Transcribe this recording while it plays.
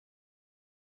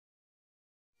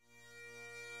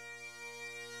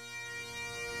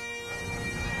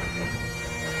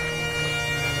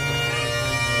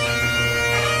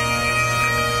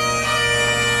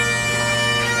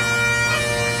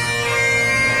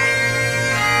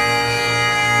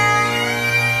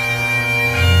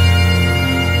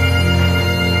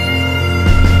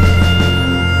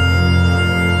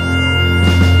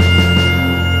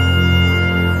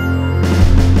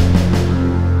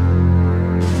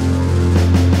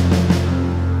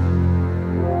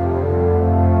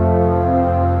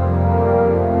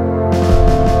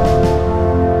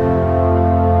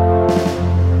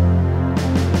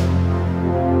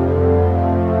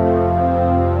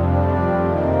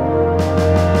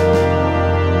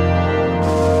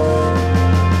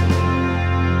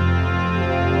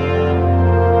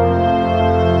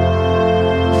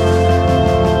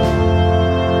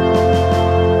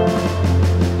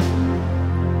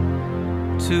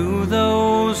to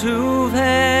those who've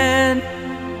had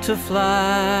to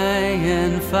fly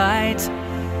and fight,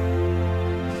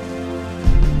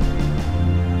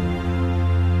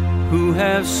 who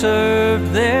have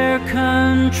served their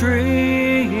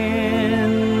country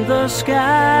in the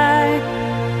sky,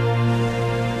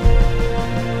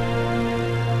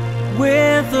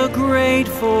 with a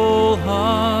grateful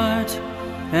heart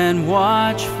and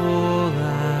watchful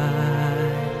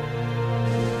eye,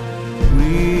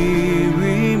 we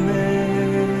remember.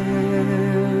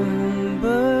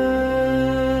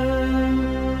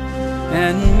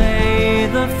 And may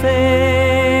the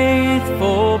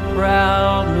faithful,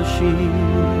 proud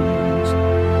machines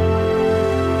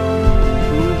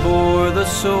who bore the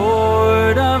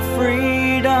sword of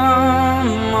freedom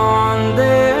on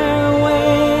their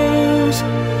wings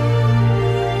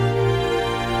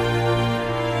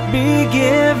be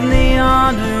given the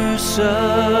honor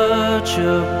such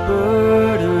a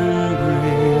burden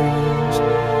brings,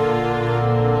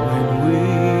 when we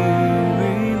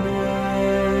remember.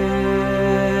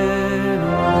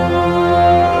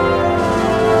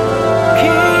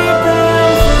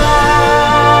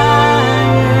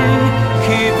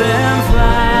 Keep them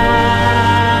flying,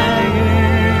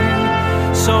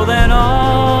 so that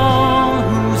all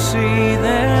who see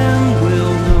them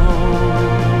will know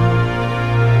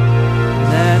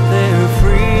that their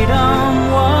freedom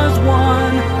was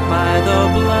won by the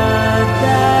blood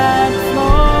that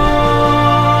flowed.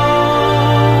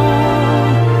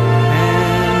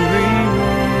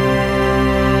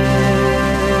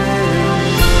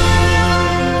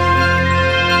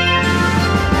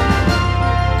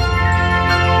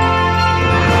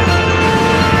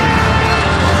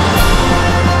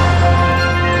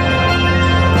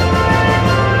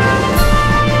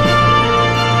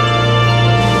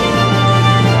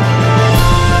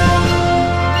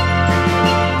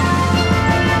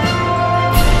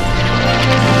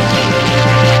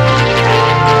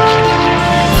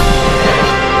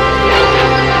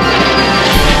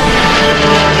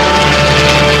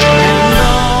 And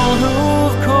all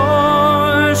who've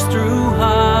coursed through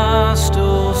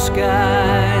hostile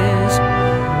skies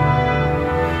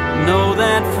know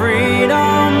that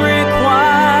freedom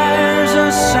requires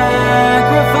a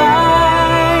sacrifice.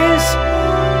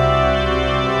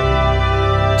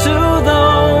 To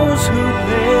those who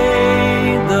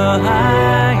paid the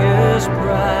highest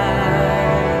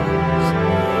price,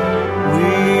 we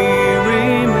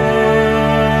remember,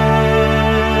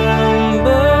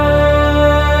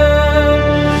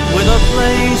 with a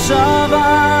place of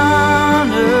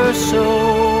honor so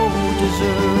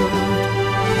deserved.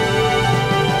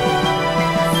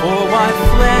 For what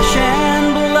flesh and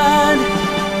blood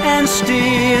and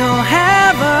steel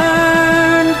have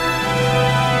earned,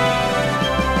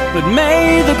 but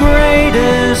may the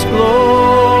greatest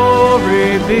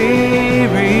glory be